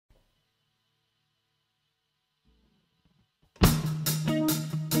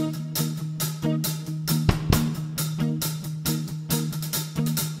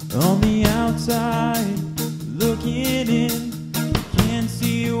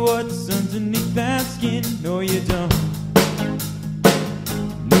what's underneath that skin. No, you don't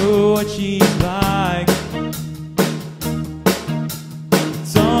know what she's like.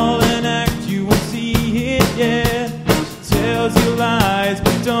 It's all an act, you won't see it yet. She tells you lies,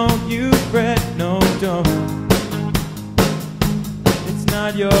 but don't you fret. No, don't. It's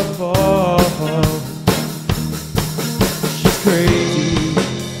not your fault. She's crazy.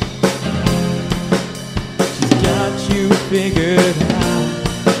 She's got you figured out.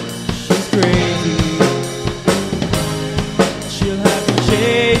 She's crazy. She'll have you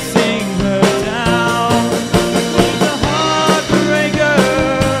chasing her down. She's a heartbreaker.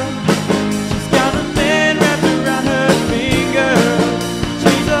 She's got a man wrapped around her finger.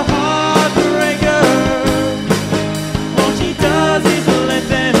 She's a heartbreaker. All she does is let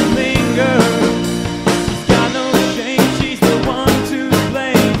them linger. She's got no shame, she's the one to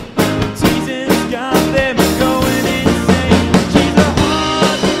blame. Teasing's got them going insane. She's a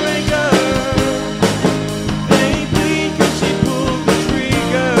heartbreaker. They bleed 'cause she pulled the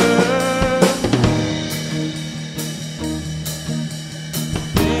trigger.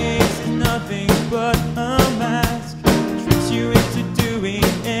 This is nothing but a mask. Tricks you into doing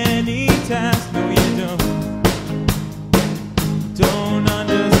any task. No, you don't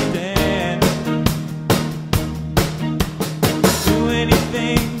understand. Do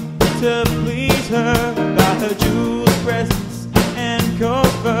anything to please her. Buy her jewels, presents, and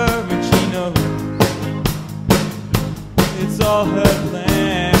covert. And she knows it's all her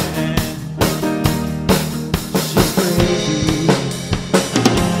plan. She's crazy.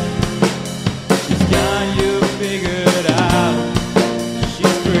 She's got you figured out.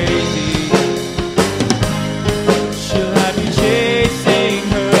 She's crazy. She'll have you chasing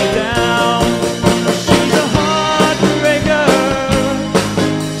her down. She's a heartbreaker.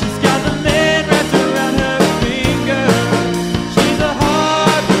 She's got the man wrapped around her finger. She's a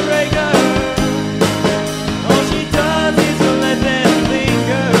heartbreaker. All she does is let them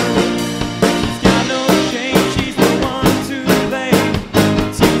linger. She's got no shame, she's the one to blame.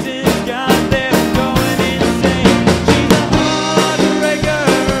 Teasing's got them going insane. She's a heartbreaker.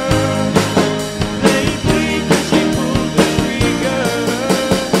 They bleed 'cause she pulled the trigger.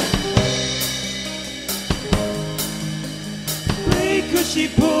 Bleed 'cause she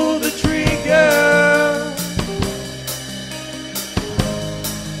pulled the trigger.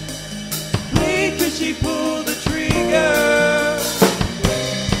 Bleed 'cause she pulled the trigger.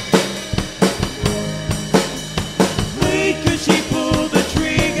 Bleed 'cause she pulled the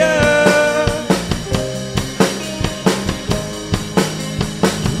trigger.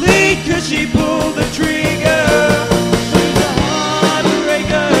 Bleed 'cause she pulled the trigger.